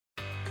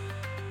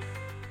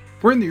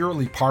We're in the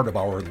early part of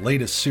our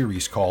latest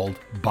series called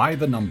By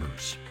the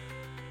Numbers.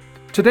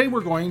 Today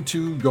we're going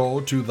to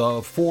go to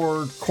the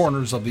four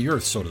corners of the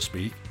earth, so to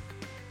speak,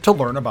 to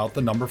learn about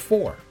the number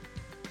 4.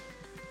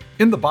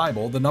 In the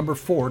Bible, the number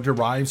 4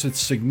 derives its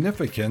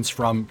significance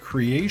from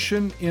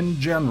creation in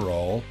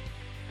general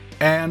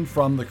and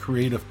from the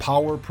creative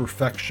power,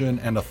 perfection,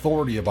 and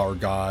authority of our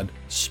God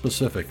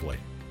specifically.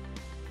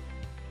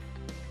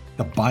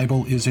 The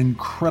Bible is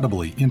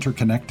incredibly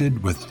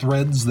interconnected with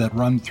threads that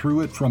run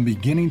through it from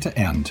beginning to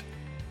end.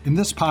 In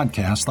this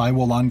podcast, I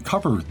will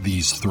uncover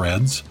these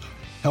threads,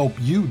 help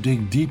you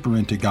dig deeper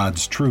into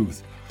God's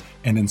truth,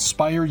 and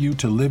inspire you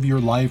to live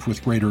your life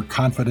with greater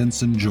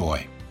confidence and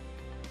joy.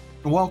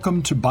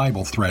 Welcome to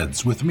Bible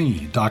Threads with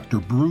me, Dr.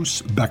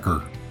 Bruce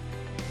Becker.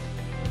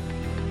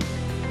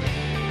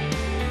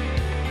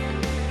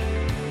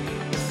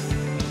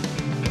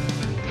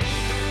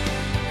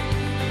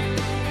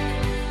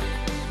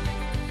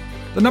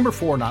 The number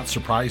 4, not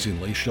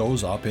surprisingly,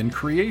 shows up in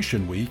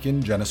Creation Week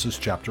in Genesis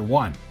chapter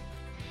 1.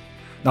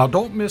 Now,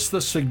 don't miss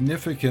the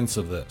significance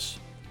of this.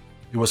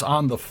 It was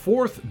on the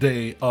 4th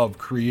day of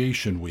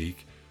Creation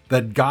Week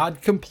that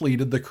God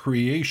completed the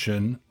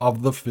creation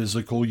of the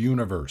physical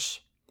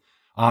universe.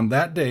 On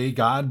that day,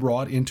 God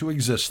brought into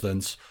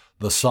existence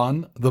the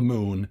sun, the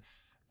moon,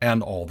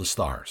 and all the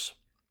stars.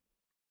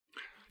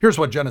 Here's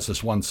what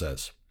Genesis 1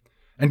 says.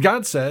 And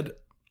God said,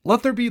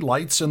 "Let there be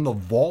lights in the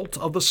vault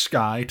of the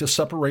sky to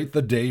separate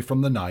the day from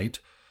the night,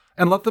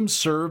 and let them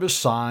serve as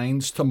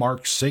signs to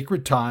mark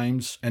sacred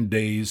times and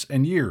days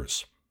and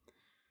years.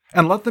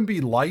 And let them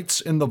be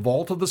lights in the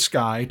vault of the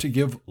sky to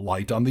give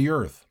light on the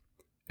earth."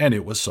 And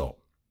it was so.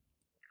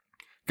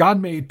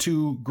 God made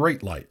 2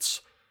 great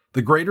lights,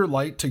 the greater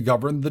light to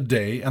govern the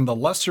day and the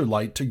lesser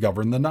light to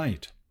govern the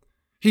night.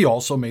 He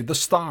also made the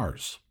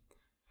stars.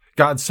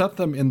 God set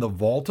them in the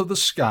vault of the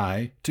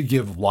sky to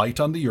give light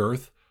on the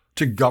earth,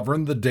 to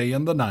govern the day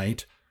and the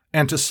night,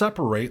 and to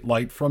separate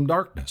light from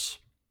darkness.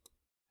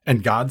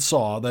 And God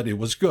saw that it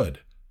was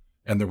good.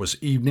 And there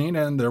was evening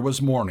and there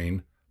was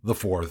morning, the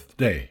 4th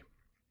day.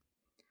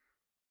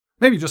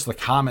 Maybe just a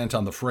comment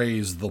on the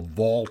phrase, the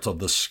vault of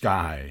the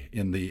sky,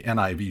 in the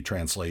NIV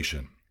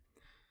translation.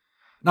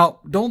 Now,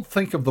 don't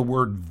think of the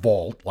word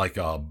vault like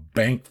a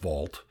bank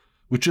vault,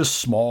 which is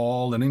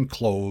small and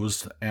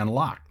enclosed and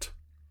locked.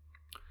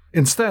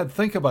 Instead,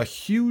 think of a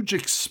huge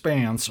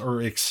expanse or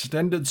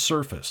extended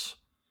surface.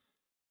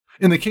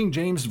 In the King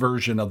James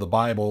Version of the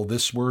Bible,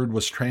 this word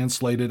was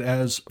translated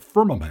as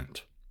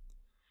firmament.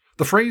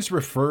 The phrase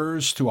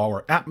refers to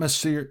our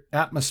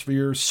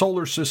atmosphere,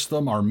 solar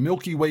system, our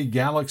Milky Way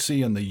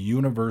galaxy, and the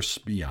universe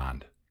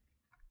beyond.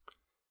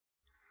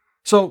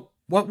 So,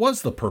 what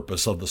was the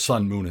purpose of the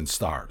sun, moon, and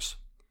stars?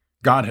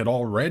 God had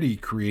already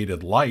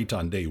created light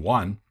on day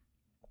 1.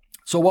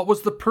 So what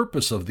was the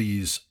purpose of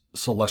these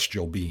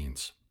celestial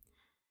beings?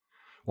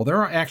 Well,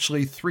 there are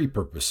actually 3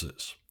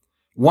 purposes,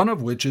 one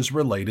of which is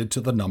related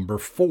to the number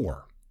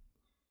 4.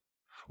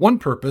 One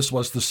purpose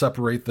was to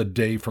separate the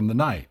day from the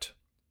night.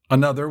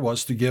 Another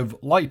was to give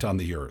light on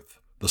the earth,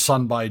 the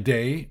sun by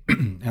day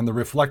and the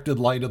reflected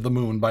light of the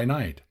moon by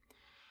night,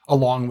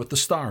 along with the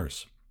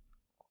stars.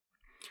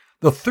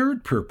 The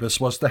third purpose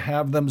was to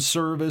have them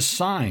serve as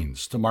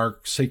signs to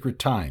mark sacred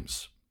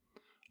times,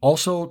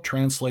 also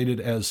translated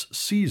as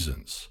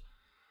seasons,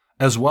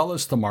 as well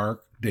as to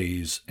mark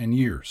days and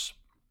years.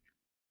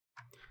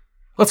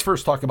 Let's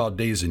first talk about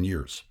days and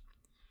years.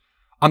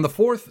 On the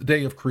 4th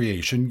day of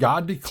creation,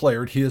 God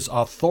declared his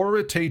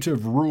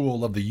authoritative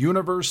rule of the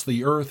universe,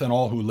 the earth, and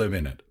all who live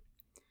in it.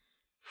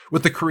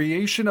 With the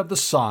creation of the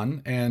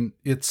sun and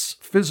its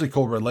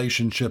physical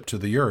relationship to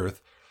the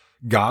earth,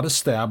 God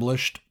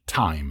established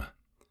time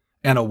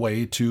and a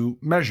way to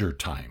measure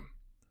time.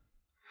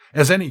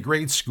 As any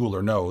grade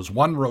schooler knows,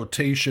 1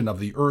 rotation of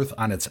the earth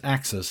on its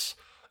axis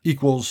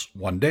equals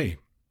 1 day.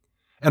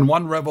 And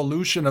 1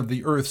 revolution of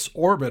the Earth's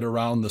orbit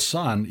around the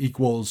sun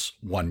equals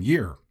 1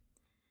 year.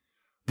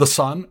 The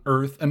sun,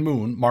 earth, and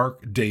moon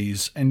mark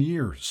days and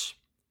years.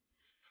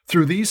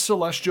 Through these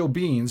celestial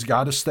beings,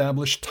 God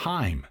established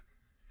time,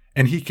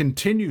 and he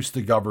continues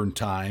to govern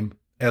time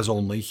as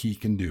only he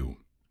can do.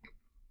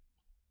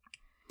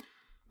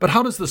 But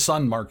how does the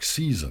sun mark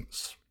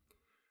seasons?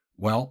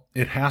 Well,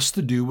 it has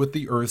to do with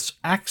the Earth's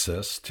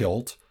axis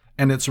tilt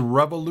and its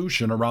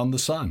revolution around the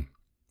sun.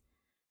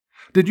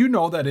 Did you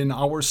know that in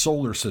our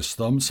solar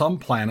system, some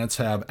planets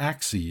have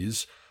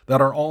axes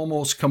that are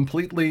almost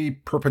completely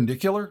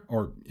perpendicular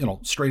or,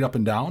 straight up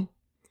and down?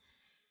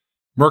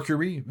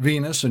 Mercury,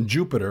 Venus, and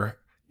Jupiter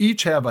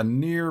each have a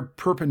near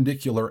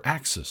perpendicular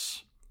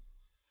axis.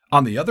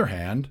 On the other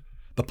hand,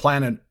 the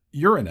planet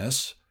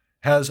Uranus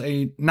has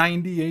a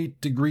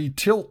 98-degree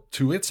tilt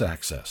to its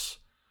axis,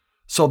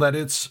 so that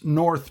its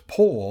north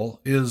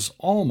pole is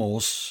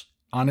almost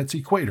on its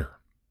equator.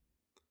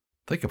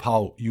 Think of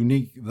how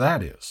unique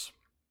that is.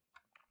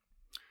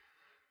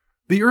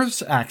 The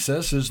Earth's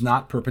axis is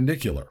not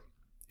perpendicular.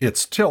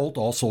 Its tilt,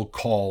 also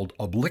called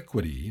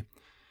obliquity,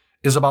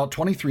 is about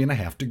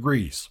 23.5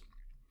 degrees.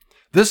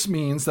 This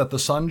means that the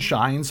sun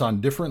shines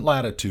on different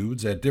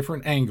latitudes at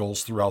different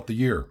angles throughout the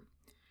year.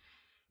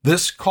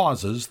 This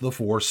causes the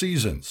four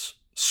seasons: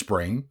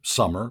 spring,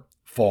 summer,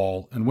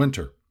 fall, and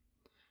winter.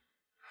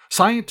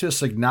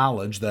 Scientists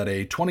acknowledge that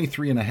a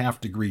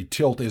 23.5-degree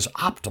tilt is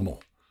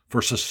optimal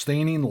for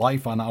sustaining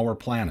life on our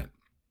planet.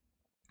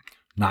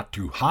 Not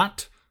too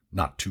hot,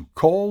 not too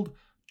cold,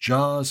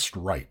 just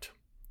right.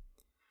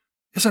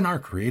 Isn't our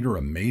Creator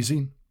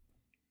amazing?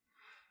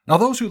 Now,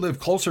 those who live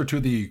closer to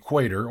the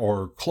equator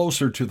or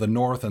closer to the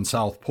North and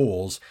South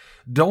Poles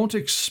don't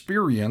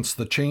experience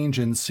the change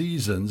in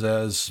seasons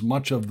as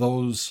much of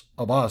those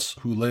of us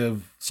who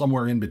live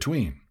somewhere in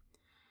between.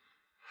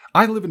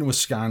 I live in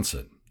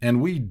Wisconsin,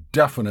 and we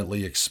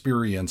definitely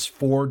experience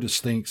 4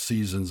 distinct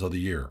seasons of the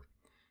year.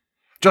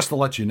 Just to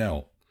let you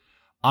know,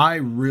 I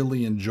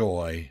really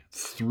enjoy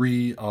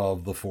 3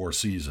 of the 4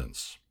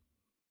 seasons.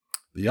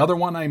 The other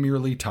one I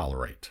merely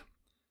tolerate.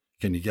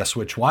 Can you guess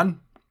which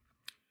one?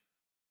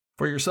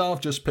 For yourself,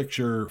 just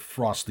picture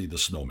Frosty the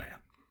Snowman.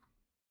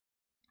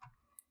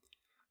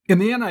 In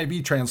the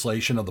NIV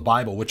translation of the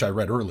Bible, which I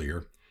read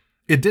earlier,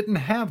 it didn't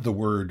have the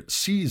word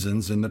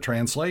seasons in the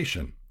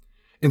translation.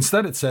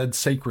 Instead, it said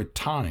sacred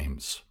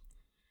times.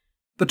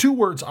 The 2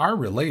 words are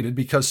related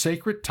because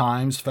sacred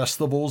times,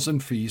 festivals,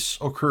 and feasts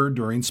occur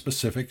during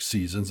specific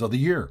seasons of the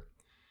year.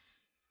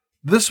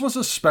 This was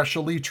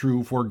especially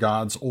true for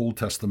God's Old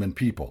Testament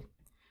people.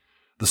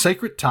 The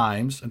sacred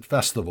times and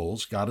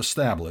festivals God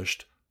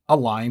established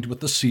aligned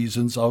with the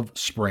seasons of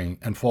spring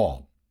and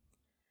fall.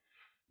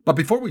 But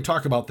before we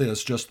talk about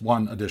this, just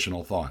one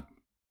additional thought.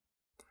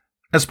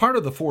 As part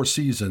of the 4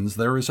 seasons,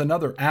 there is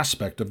another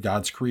aspect of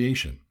God's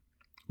creation.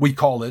 We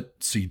call it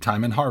seed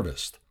time and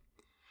harvest.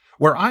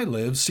 Where I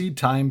live, seed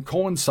time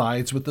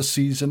coincides with the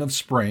season of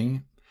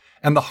spring,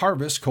 and the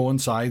harvest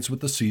coincides with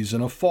the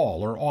season of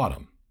fall or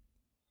autumn.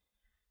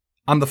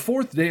 On the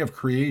 4th day of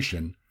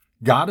creation,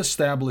 God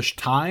established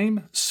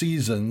time,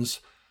 seasons,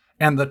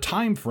 and the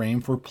time frame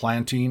for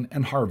planting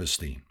and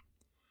harvesting.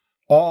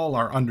 All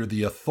are under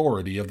the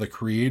authority of the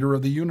Creator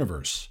of the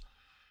universe,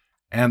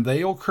 and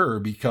they occur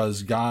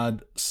because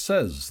God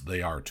says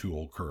they are to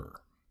occur.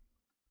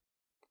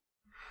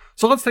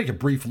 So let's take a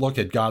brief look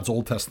at God's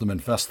Old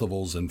Testament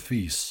festivals and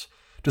feasts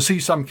to see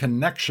some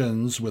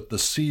connections with the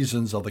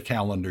seasons of the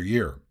calendar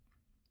year.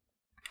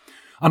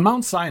 On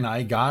Mount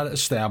Sinai, God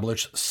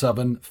established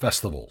 7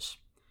 festivals.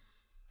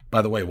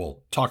 By the way,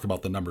 we'll talk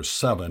about the number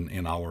 7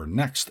 in our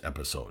next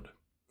episode.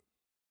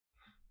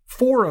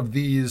 4 of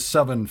these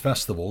 7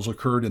 festivals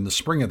occurred in the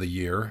spring of the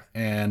year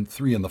and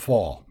 3 in the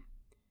fall.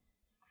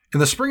 In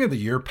the spring of the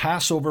year,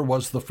 Passover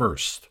was the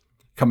first,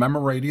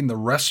 commemorating the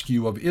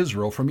rescue of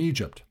Israel from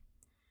Egypt.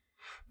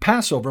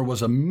 Passover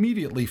was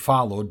immediately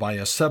followed by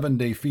a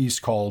 7-day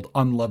feast called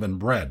Unleavened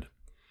Bread,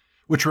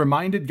 which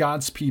reminded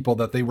God's people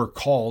that they were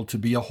called to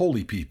be a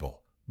holy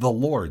people, the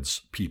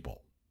Lord's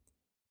people.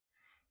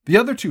 The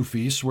other 2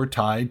 feasts were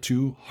tied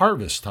to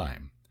harvest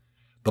time,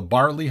 the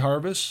barley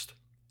harvest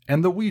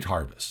and the wheat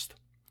harvest.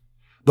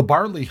 The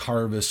barley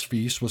harvest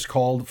feast was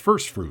called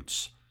First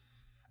Fruits,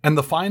 and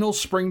the final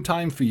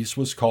springtime feast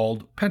was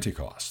called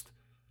Pentecost,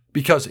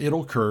 because it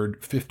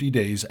occurred 50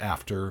 days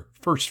after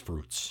First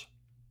Fruits.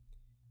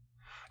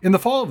 In the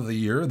fall of the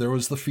year, there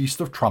was the Feast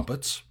of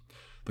Trumpets,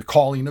 the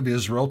calling of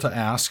Israel to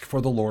ask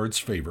for the Lord's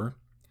favor.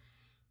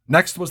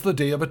 Next was the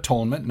Day of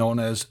Atonement, known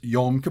as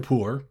Yom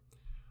Kippur,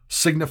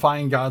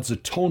 signifying God's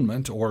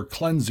atonement or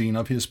cleansing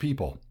of his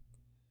people.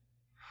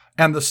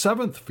 And the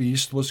 7th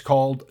feast was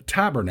called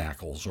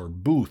Tabernacles or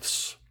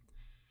Booths.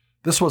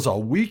 This was a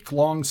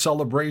week-long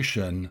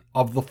celebration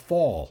of the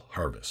fall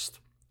harvest,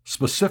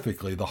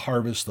 specifically the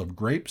harvest of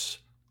grapes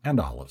and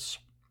olives.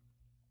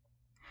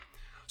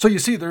 So you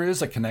see, there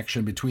is a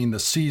connection between the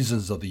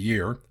seasons of the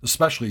year,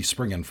 especially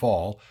spring and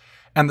fall,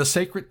 and the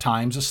sacred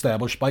times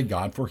established by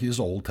God for his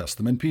Old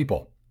Testament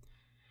people.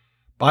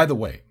 By the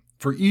way,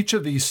 for each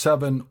of these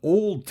 7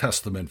 Old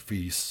Testament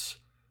feasts,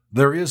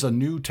 there is a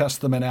New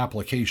Testament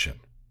application.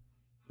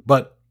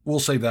 But we'll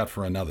save that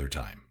for another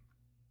time.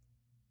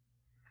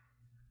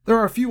 There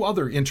are a few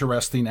other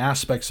interesting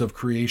aspects of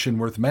creation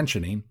worth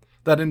mentioning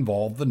that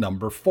involve the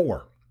number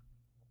 4.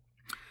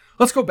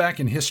 Let's go back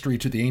in history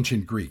to the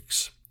ancient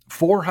Greeks,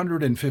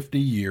 450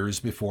 years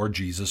before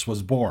Jesus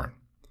was born.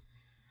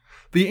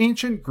 The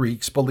ancient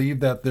Greeks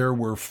believed that there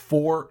were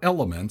 4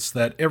 elements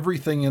that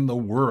everything in the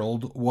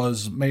world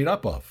was made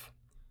up of: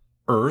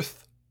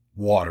 earth,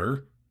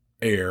 water,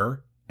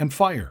 air, and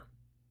fire.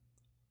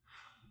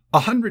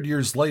 100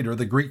 years later,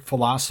 the Greek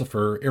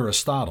philosopher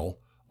Aristotle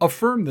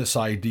affirmed this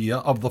idea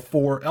of the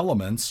 4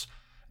 elements,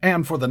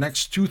 and for the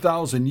next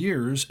 2,000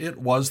 years, it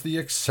was the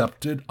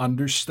accepted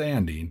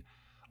understanding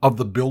of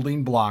the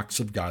building blocks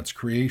of God's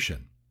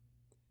creation.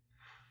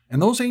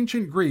 And those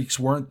ancient Greeks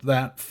weren't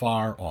that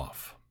far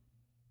off.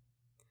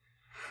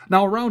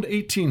 Now, around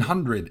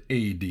 1800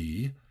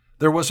 AD,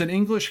 there was an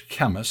English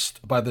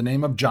chemist by the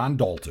name of John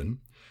Dalton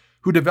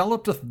who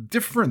developed a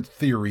different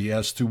theory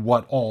as to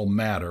what all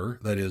matter,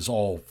 that is,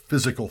 all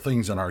physical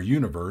things in our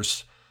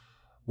universe,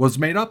 was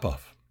made up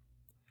of.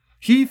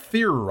 He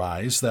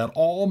theorized that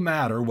all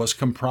matter was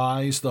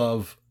comprised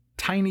of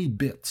tiny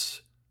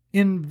bits,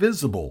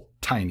 invisible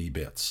tiny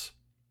bits.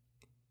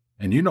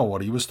 And you know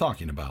what he was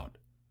talking about.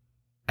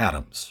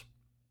 Atoms.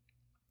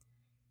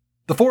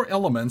 The four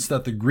elements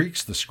that the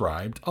Greeks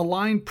described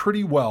align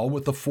pretty well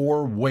with the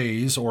four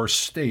ways or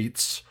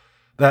states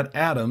that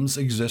atoms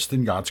exist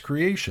in God's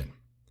creation.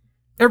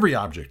 Every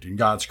object in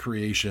God's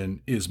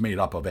creation is made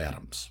up of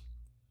atoms.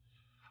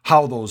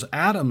 How those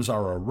atoms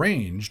are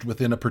arranged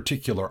within a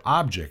particular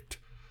object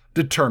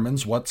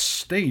determines what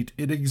state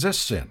it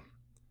exists in.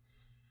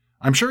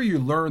 I'm sure you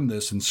learned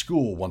this in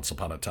school once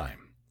upon a time.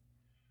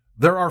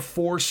 There are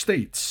four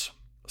states: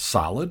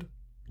 solid,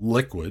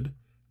 liquid,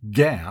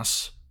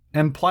 gas,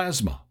 and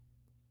plasma.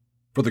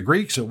 For the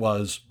Greeks, it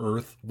was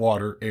earth,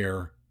 water,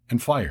 air,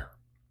 and fire.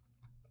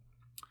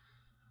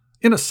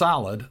 In a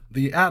solid,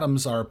 the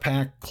atoms are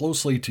packed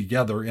closely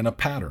together in a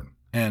pattern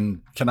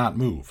and cannot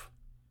move.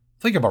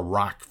 Think of a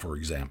rock, for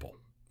example.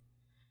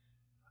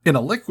 In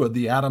a liquid,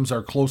 the atoms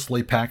are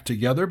closely packed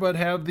together but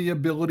have the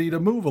ability to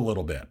move a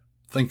little bit.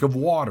 Think of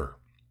water.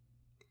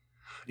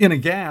 In a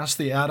gas,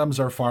 the atoms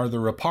are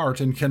farther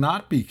apart and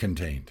cannot be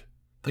contained.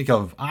 Think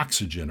of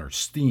oxygen or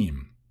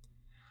steam.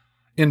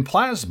 In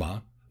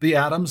plasma, the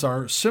atoms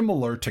are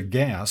similar to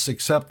gas,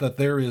 except that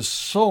there is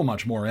so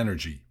much more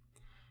energy.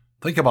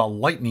 Think of a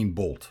lightning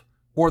bolt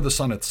or the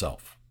sun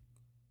itself.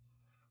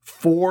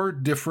 4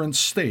 different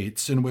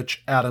states in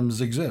which atoms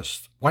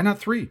exist. Why not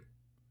 3?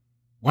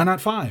 Why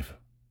not 5?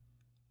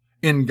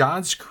 In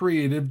God's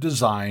creative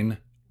design,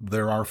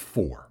 there are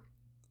 4.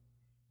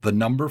 The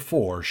number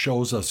 4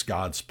 shows us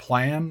God's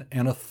plan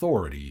and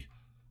authority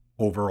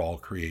over all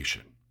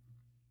creation.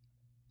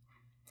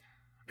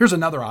 Here's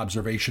another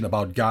observation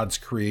about God's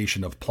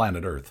creation of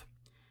planet Earth.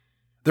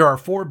 There are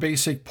 4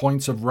 basic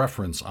points of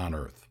reference on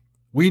Earth.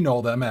 We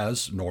know them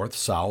as north,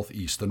 south,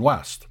 east, and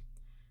west.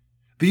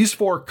 These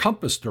 4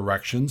 compass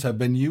directions have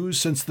been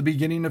used since the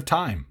beginning of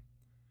time.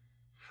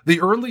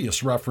 The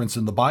earliest reference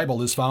in the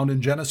Bible is found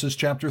in Genesis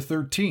chapter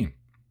 13.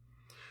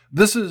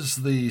 This is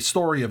the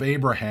story of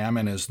Abraham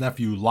and his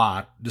nephew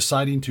Lot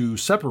deciding to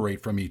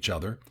separate from each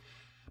other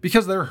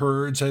because their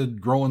herds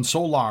had grown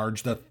so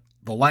large that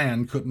the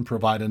land couldn't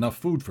provide enough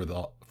food for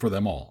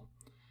them all.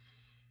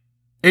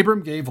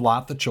 Abram gave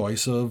Lot the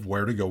choice of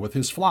where to go with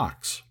his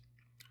flocks.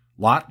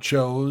 Lot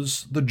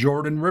chose the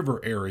Jordan River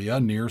area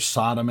near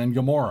Sodom and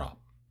Gomorrah.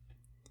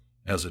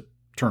 As it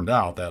turned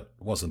out, that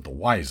wasn't the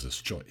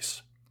wisest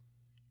choice.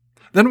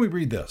 Then we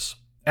read this.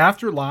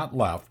 After Lot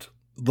left,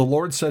 the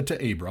Lord said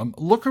to Abram,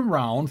 "Look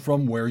around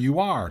from where you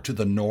are, to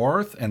the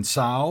north and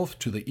south,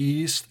 to the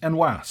east and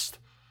west.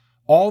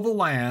 All the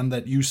land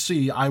that you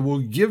see I will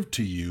give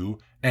to you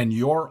and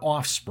your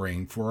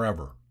offspring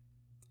forever."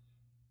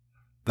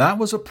 That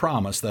was a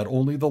promise that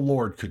only the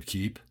Lord could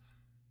keep,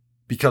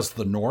 because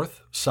the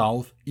north,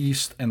 south,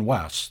 east, and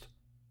west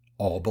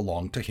all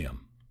belong to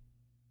him.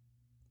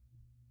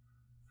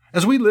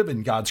 As we live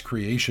in God's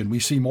creation, we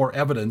see more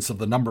evidence of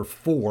the number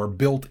 4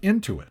 built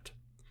into it.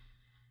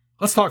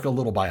 Let's talk a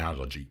little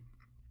biology.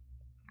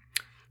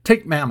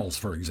 Take mammals,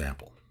 for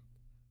example.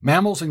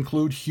 Mammals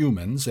include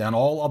humans and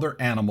all other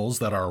animals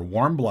that are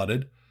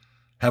warm-blooded,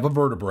 have a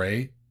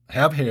vertebrae,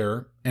 have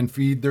hair, and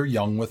feed their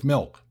young with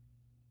milk.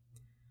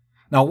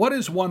 Now, what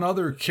is one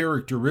other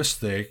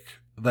characteristic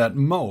that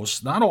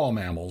most, not all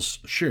mammals,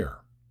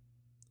 share?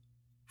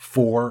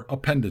 4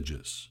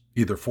 appendages,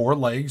 either 4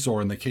 legs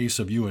or, in the case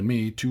of you and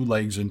me, 2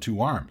 legs and 2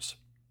 arms.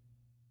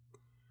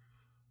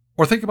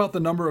 Or think about the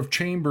number of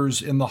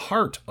chambers in the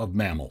heart of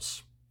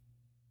mammals.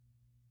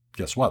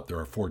 Guess what? There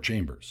are 4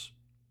 chambers.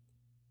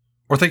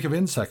 Or think of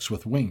insects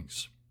with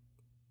wings.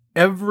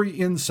 Every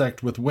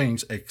insect with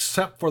wings,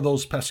 except for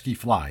those pesky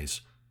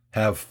flies,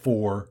 have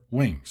 4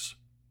 wings.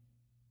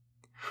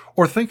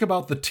 Or think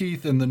about the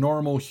teeth in the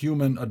normal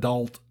human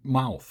adult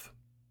mouth.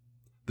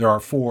 There are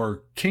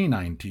 4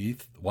 canine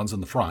teeth, one's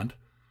in the front,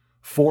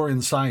 4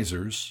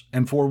 incisors,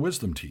 and 4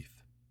 wisdom teeth.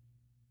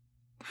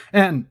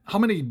 And how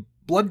many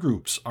blood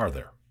groups are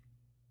there?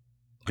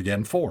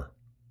 Again, 4.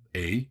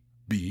 A,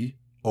 B,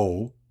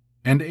 O,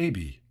 and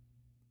AB.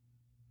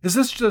 Is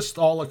this just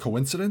all a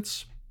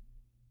coincidence?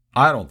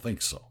 I don't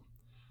think so.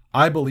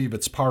 I believe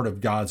it's part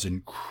of God's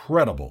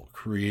incredible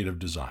creative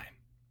design.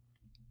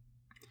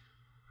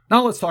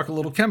 Now let's talk a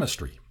little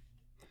chemistry.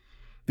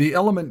 The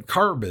element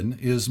carbon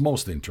is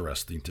most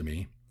interesting to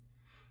me.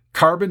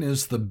 Carbon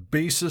is the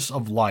basis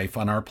of life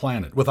on our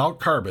planet.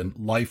 Without carbon,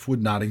 life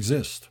would not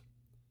exist.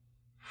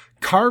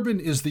 Carbon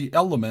is the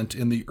element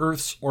in the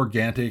Earth's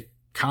organic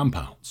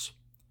compounds.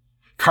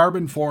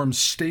 Carbon forms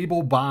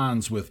stable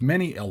bonds with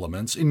many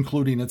elements,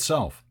 including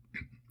itself.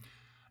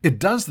 It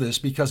does this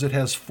because it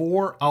has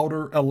 4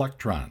 outer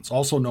electrons,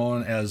 also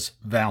known as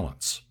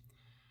valence.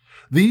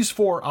 These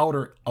 4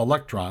 outer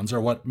electrons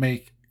are what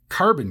make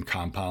carbon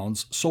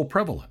compounds so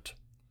prevalent.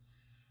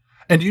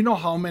 And do you know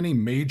how many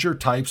major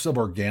types of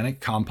organic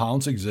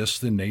compounds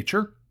exist in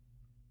nature?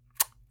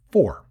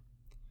 4.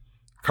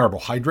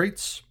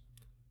 Carbohydrates,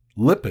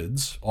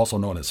 lipids, also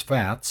known as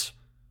fats,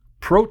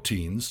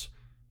 proteins,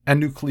 and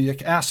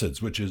nucleic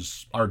acids, which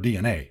is our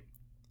DNA.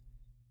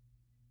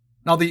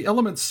 Now, the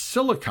element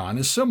silicon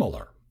is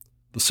similar.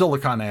 The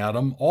silicon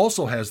atom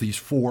also has these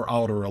 4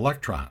 outer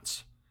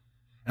electrons.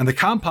 and the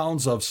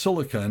compounds of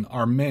silicon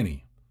are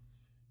many.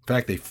 In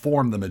fact, they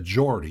form the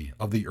majority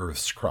of the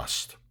Earth's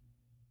crust.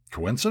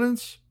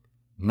 Coincidence?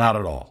 Not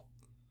at all.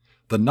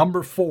 The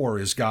number 4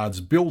 is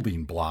God's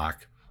building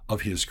block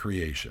of his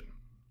creation.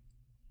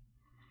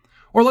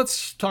 Or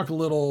let's talk a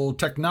little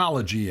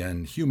technology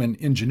and human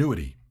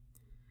ingenuity.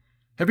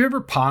 Have you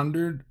ever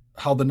pondered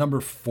how the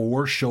number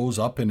 4 shows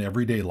up in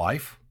everyday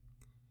life?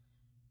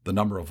 The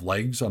number of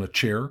legs on a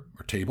chair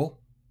or table?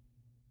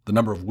 The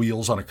number of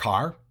wheels on a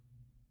car?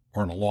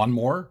 Or on a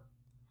lawnmower?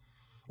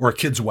 Or a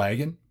kid's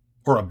wagon?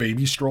 Or a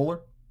baby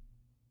stroller?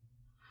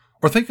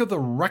 Or think of the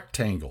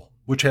rectangle,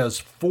 which has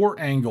 4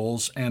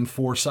 angles and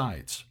 4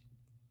 sides.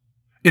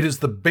 It is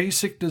the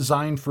basic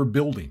design for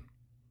building,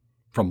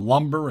 from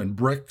lumber and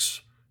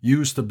bricks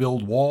used to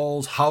build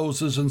walls,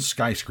 houses, and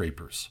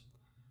skyscrapers.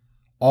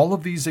 All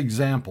of these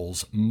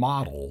examples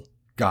model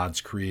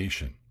God's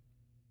creation.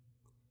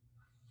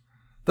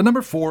 The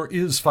number 4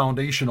 is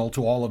foundational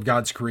to all of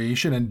God's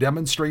creation and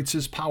demonstrates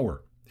his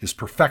power, his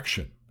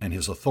perfection, and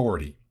his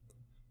authority.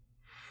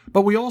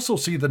 But we also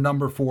see the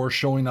number 4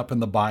 showing up in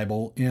the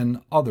Bible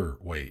in other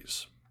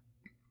ways.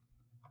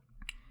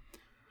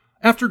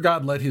 After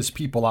God led his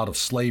people out of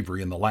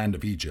slavery in the land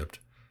of Egypt,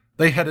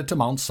 they headed to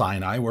Mount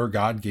Sinai, where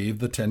God gave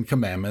the 10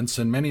 Commandments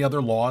and many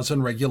other laws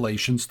and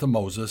regulations to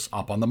Moses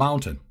up on the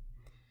mountain.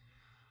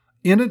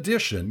 In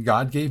addition,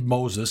 God gave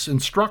Moses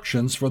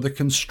instructions for the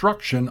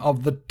construction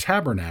of the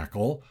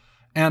tabernacle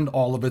and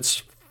all of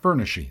its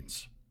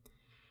furnishings.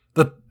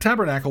 The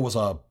tabernacle was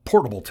a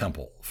portable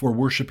temple for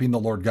worshiping the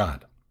Lord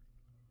God.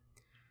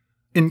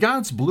 In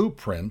God's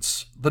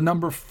blueprints, the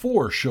number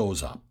 4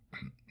 shows up.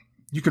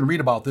 You can read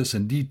about this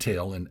in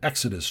detail in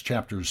Exodus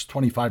chapters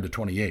 25 to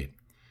 28.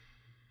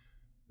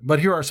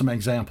 But here are some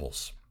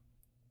examples.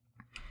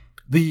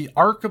 The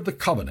Ark of the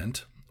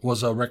Covenant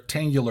was a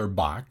rectangular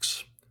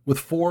box with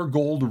 4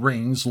 gold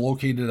rings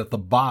located at the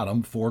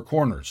bottom 4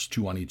 corners,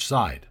 2 on each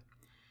side.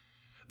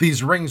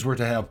 These rings were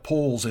to have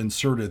poles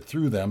inserted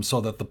through them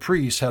so that the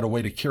priests had a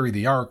way to carry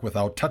the ark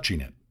without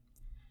touching it.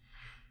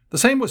 The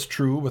same was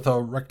true with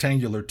a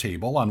rectangular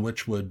table on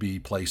which would be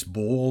placed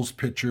bowls,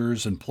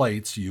 pitchers, and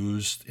plates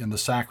used in the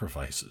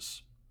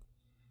sacrifices.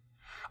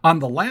 On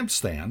the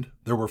lampstand,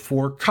 there were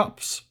 4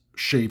 cups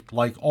shaped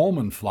like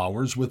almond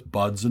flowers with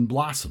buds and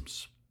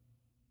blossoms.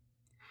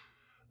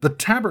 The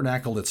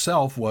tabernacle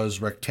itself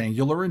was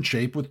rectangular in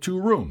shape with 2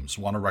 rooms,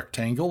 one a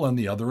rectangle and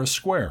the other a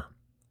square.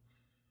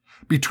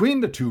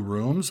 Between the 2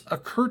 rooms, a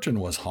curtain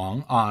was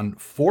hung on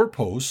 4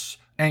 posts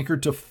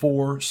anchored to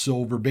 4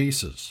 silver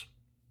bases.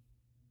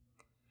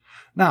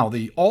 Now,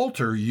 the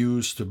altar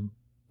used to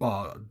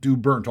do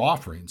burnt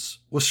offerings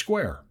was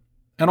square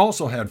and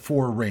also had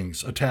 4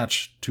 rings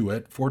attached to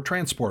it for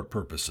transport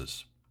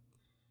purposes.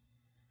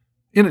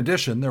 In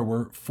addition, there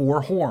were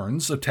 4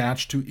 horns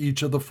attached to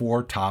each of the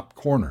 4 top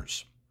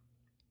corners.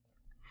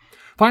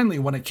 Finally,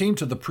 when it came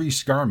to the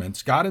priest's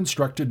garments, God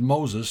instructed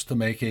Moses to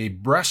make a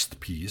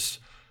breastpiece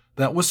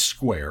that was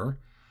square,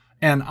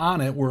 and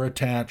on it were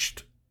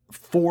attached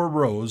 4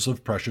 rows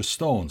of precious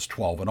stones,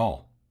 12 in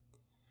all.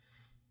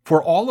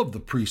 For all of the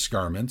priest's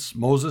garments,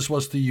 Moses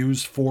was to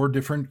use 4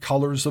 different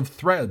colors of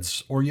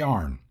threads or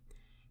yarn: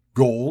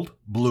 gold,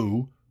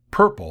 blue,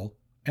 purple,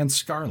 and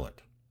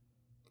scarlet.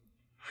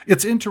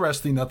 It's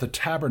interesting that the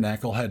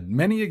tabernacle had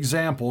many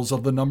examples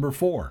of the number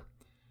 4,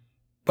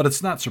 but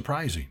it's not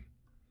surprising.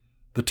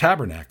 The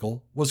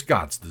tabernacle was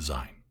God's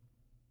design.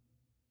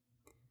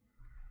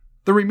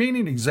 The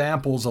remaining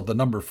examples of the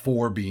number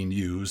 4 being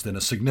used in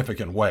a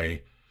significant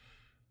way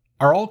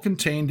are all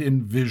contained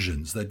in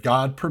visions that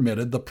God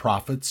permitted the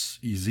prophets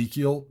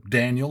Ezekiel,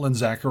 Daniel, and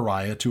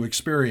Zechariah to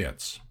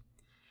experience.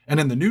 And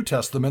in the New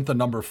Testament, the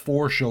number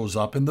 4 shows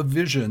up in the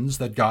visions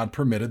that God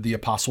permitted the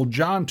Apostle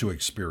John to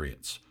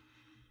experience.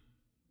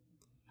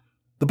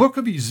 The book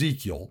of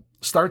Ezekiel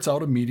starts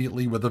out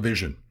immediately with a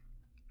vision.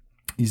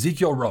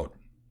 Ezekiel wrote,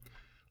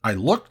 "I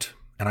looked,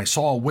 and I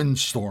saw a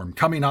windstorm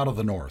coming out of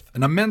the north,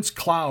 an immense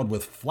cloud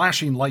with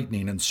flashing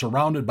lightning and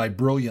surrounded by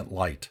brilliant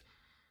light.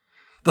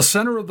 The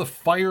center of the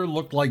fire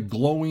looked like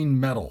glowing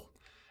metal,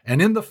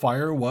 and in the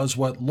fire was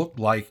what looked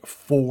like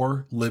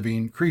 4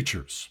 living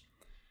creatures.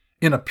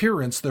 In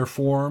appearance, their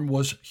form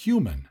was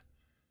human,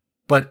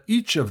 but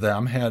each of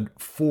them had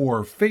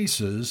 4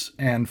 faces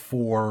and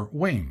 4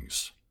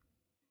 wings."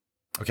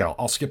 Okay,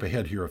 I'll skip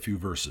ahead here a few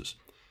verses.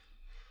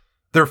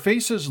 Their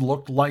faces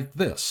looked like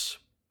this.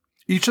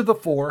 Each of the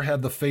 4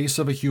 had the face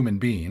of a human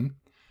being,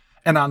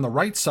 and on the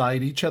right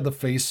side each had the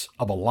face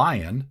of a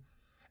lion,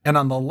 and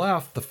on the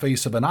left the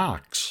face of an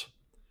ox.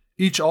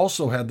 Each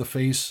also had the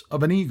face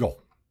of an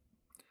eagle.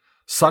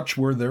 Such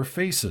were their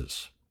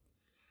faces.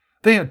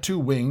 They had 2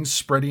 wings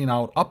spreading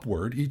out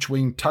upward, each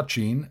wing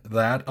touching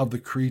that of the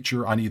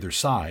creature on either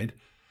side,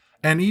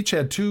 and each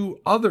had 2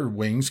 other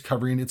wings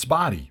covering its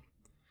body.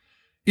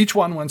 Each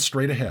one went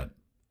straight ahead.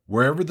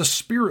 Wherever the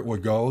Spirit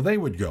would go, they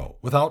would go,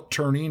 without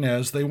turning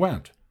as they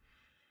went.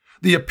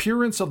 The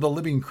appearance of the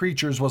living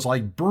creatures was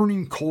like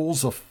burning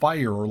coals of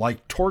fire or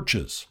like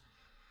torches.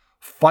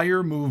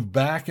 Fire moved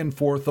back and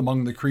forth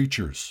among the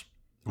creatures.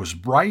 It was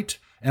bright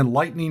and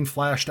lightning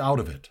flashed out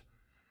of it.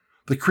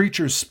 The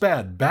creatures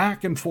sped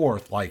back and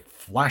forth like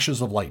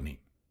flashes of lightning.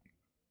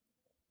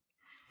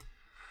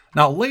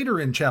 Now, later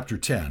in chapter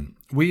 10,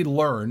 we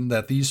learn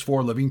that these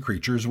four living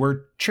creatures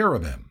were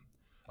cherubim,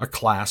 a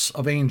class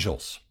of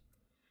angels.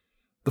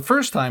 The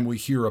first time we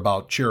hear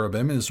about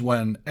cherubim is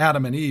when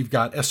Adam and Eve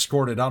got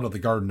escorted out of the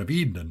Garden of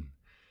Eden.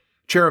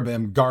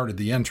 Cherubim guarded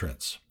the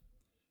entrance.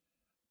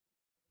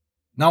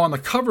 Now, on the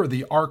cover of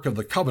the Ark of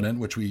the Covenant,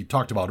 which we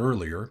talked about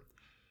earlier,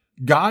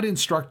 God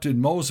instructed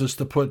Moses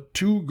to put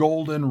two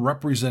golden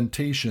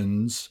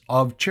representations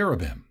of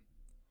cherubim.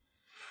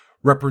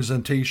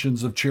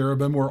 Representations of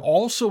cherubim were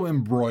also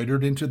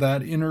embroidered into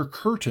that inner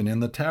curtain in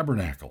the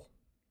tabernacle.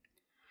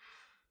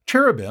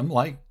 Cherubim,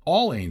 like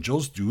all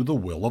angels, do the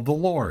will of the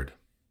Lord.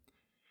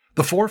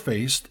 The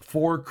four-faced,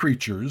 four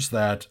creatures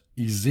that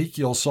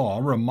Ezekiel saw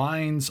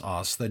reminds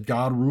us that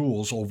God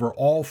rules over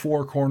all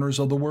four corners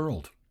of the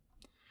world.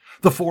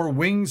 The four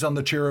wings on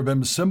the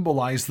cherubim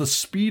symbolize the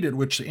speed at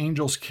which the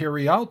angels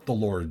carry out the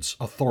Lord's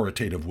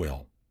authoritative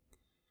will.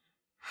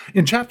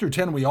 In chapter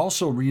 10, we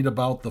also read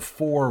about the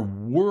four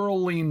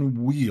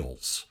whirling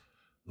wheels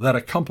that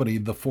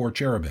accompanied the four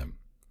cherubim.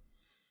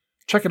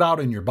 Check it out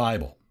in your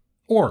Bible,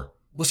 or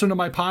listen to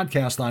my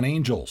podcast on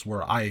angels,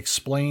 where I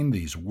explain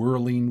these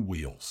whirling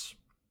wheels.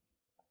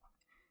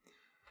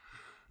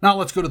 Now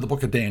let's go to the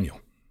book of Daniel.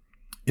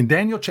 In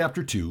Daniel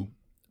chapter 2,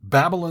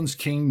 Babylon's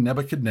king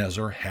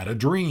Nebuchadnezzar had a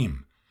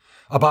dream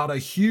about a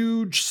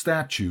huge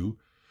statue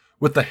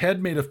with the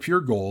head made of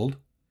pure gold,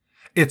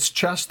 its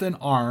chest and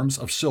arms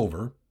of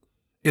silver,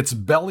 its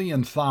belly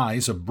and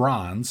thighs of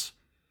bronze,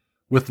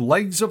 with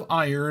legs of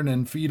iron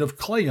and feet of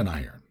clay and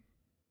iron.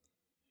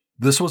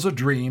 This was a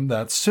dream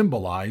that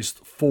symbolized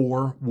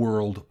four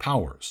world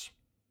powers.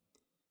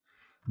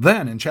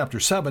 Then in chapter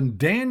 7,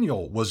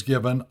 Daniel was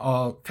given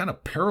a kind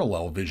of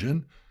parallel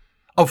vision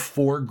of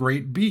four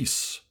great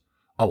beasts: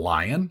 a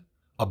lion,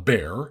 a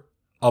bear,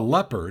 a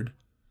leopard,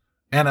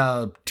 and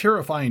a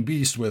terrifying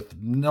beast with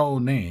no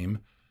name,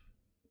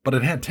 but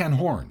it had 10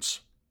 horns.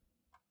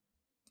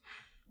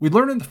 We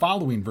learn in the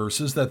following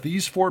verses that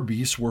these four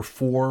beasts were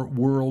four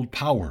world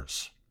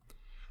powers.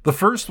 The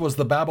first was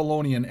the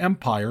Babylonian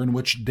Empire in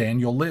which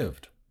Daniel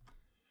lived.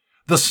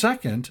 The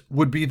second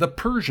would be the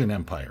Persian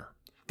Empire.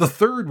 The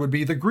third would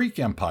be the Greek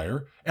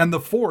Empire, and the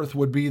fourth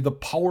would be the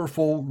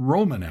powerful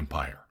Roman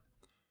Empire.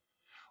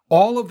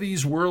 All of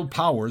these world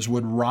powers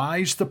would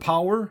rise to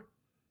power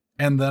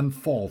and then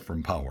fall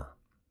from power.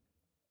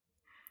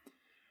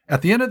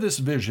 At the end of this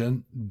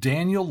vision,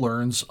 Daniel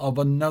learns of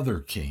another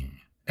king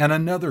and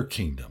another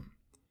kingdom.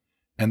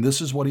 And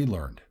this is what he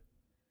learned.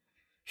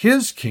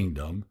 His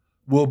kingdom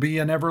will be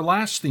an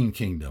everlasting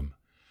kingdom,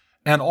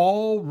 and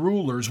all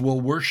rulers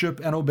will worship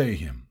and obey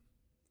him.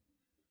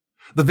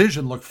 The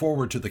vision looked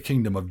forward to the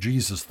kingdom of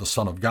Jesus, the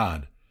Son of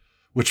God,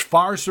 which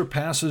far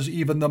surpasses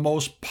even the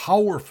most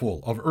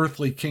powerful of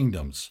earthly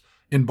kingdoms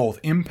in both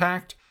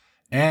impact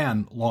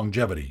and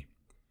longevity.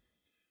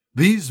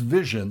 These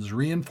visions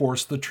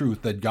reinforce the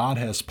truth that God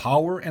has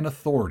power and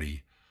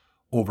authority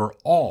over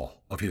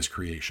all of his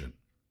creation.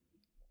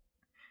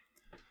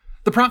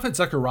 The prophet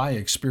Zechariah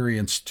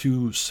experienced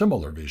two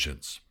similar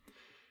visions.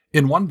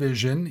 In one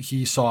vision,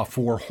 he saw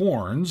four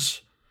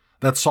horns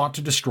that sought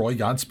to destroy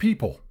God's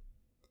people.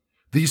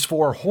 These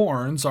four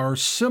horns are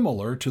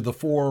similar to the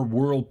four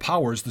world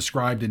powers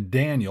described in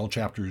Daniel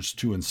chapters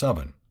 2 and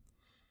 7.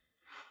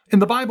 In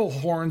the Bible,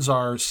 horns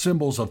are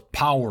symbols of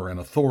power and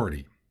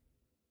authority.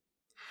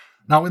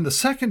 Now, in the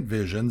second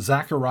vision,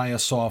 Zechariah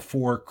saw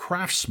four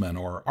craftsmen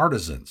or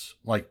artisans,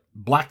 like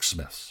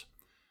blacksmiths.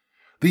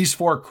 These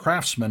four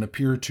craftsmen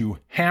appear to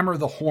hammer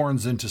the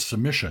horns into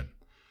submission,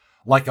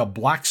 like a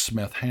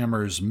blacksmith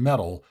hammers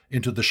metal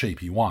into the shape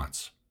he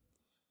wants.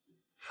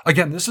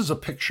 Again, this is a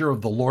picture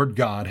of the Lord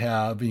God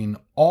having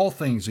all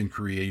things in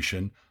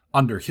creation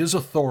under his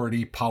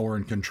authority, power,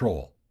 and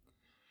control.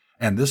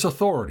 And this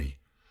authority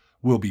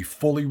will be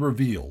fully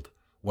revealed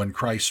when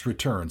Christ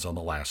returns on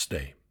the last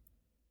day.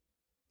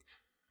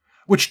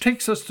 Which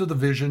takes us to the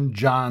vision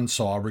John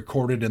saw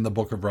recorded in the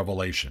book of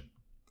Revelation.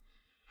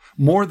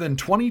 More than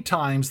 20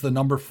 times the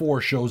number 4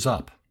 shows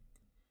up.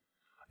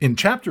 In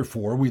chapter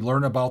 4, we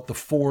learn about the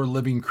 4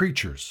 living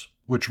creatures,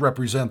 which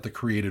represent the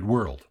created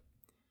world.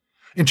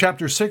 In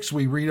chapter 6,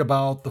 we read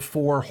about the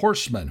 4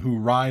 horsemen who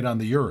ride on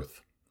the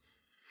earth.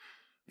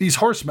 These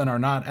horsemen are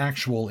not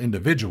actual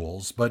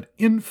individuals, but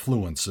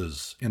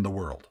influences in the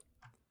world.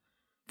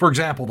 For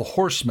example, the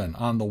horseman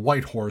on the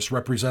white horse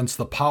represents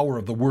the power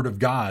of the Word of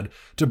God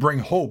to bring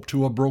hope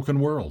to a broken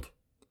world.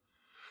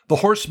 The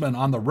horseman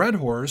on the red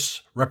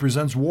horse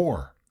represents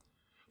war.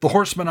 The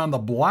horseman on the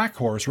black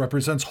horse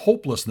represents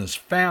hopelessness,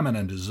 famine,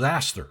 and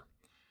disaster.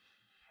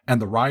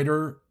 And the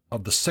rider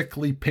of the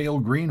sickly pale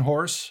green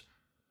horse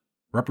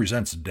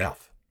represents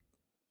death.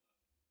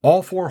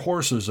 All 4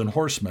 horses and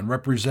horsemen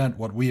represent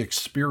what we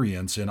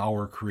experience in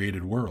our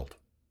created world.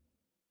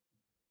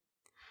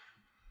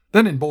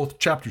 Then in both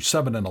chapter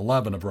 7 and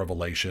 11 of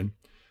Revelation,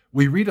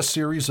 we read a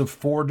series of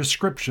 4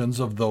 descriptions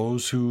of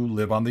those who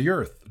live on the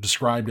earth,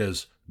 described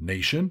as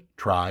nation,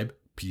 tribe,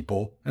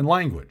 people, and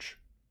language.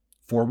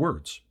 4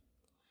 words.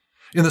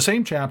 In the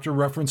same chapter,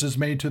 reference is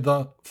made to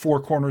the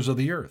 4 corners of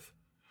the earth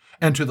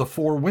and to the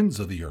 4 winds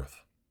of the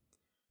earth.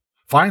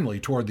 Finally,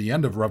 toward the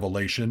end of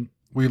Revelation,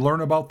 we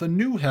learn about the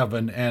new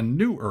heaven and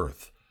new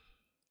earth.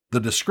 The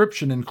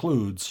description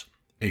includes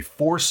a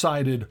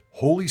 4-sided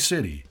holy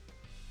city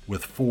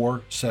with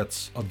 4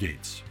 sets of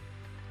gates.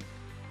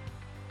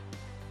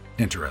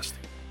 Interesting.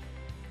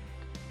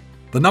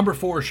 The number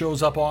 4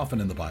 shows up often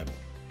in the Bible.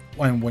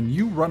 And when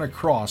you run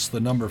across the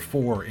number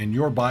 4 in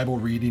your Bible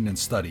reading and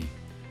study,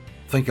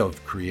 think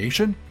of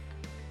creation,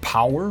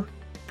 power,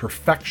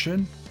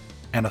 perfection,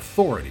 and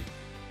authority,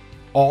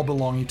 all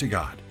belonging to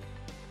God.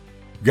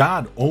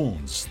 God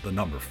owns the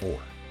number 4.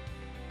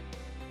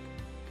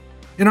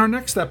 In our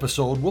next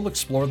episode, we'll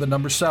explore the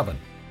number 7.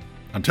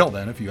 Until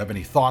then, if you have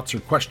any thoughts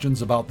or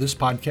questions about this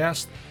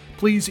podcast,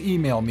 please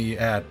email me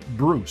at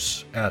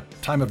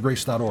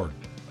bruce@timeofgrace.org.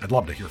 I'd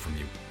love to hear from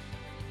you.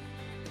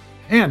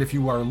 And if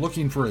you are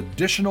looking for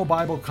additional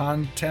Bible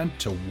content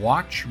to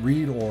watch,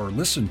 read, or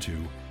listen to,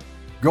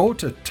 go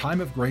to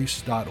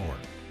timeofgrace.org.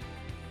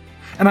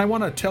 And I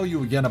want to tell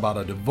you again about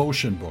a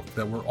devotion book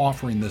that we're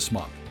offering this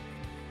month.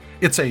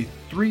 It's a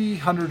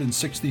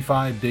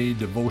 365-day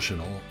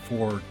devotional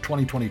for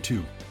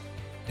 2022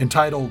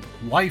 entitled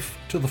Life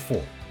to the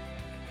Full.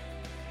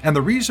 And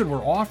the reason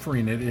we're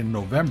offering it in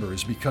November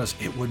is because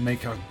it would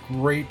make a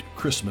great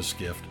Christmas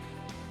gift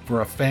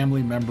for a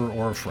family member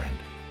or a friend.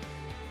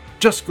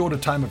 Just go to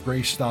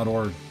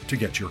timeofgrace.org to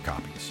get your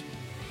copies.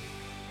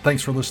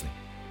 Thanks for listening,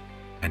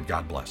 and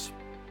God bless.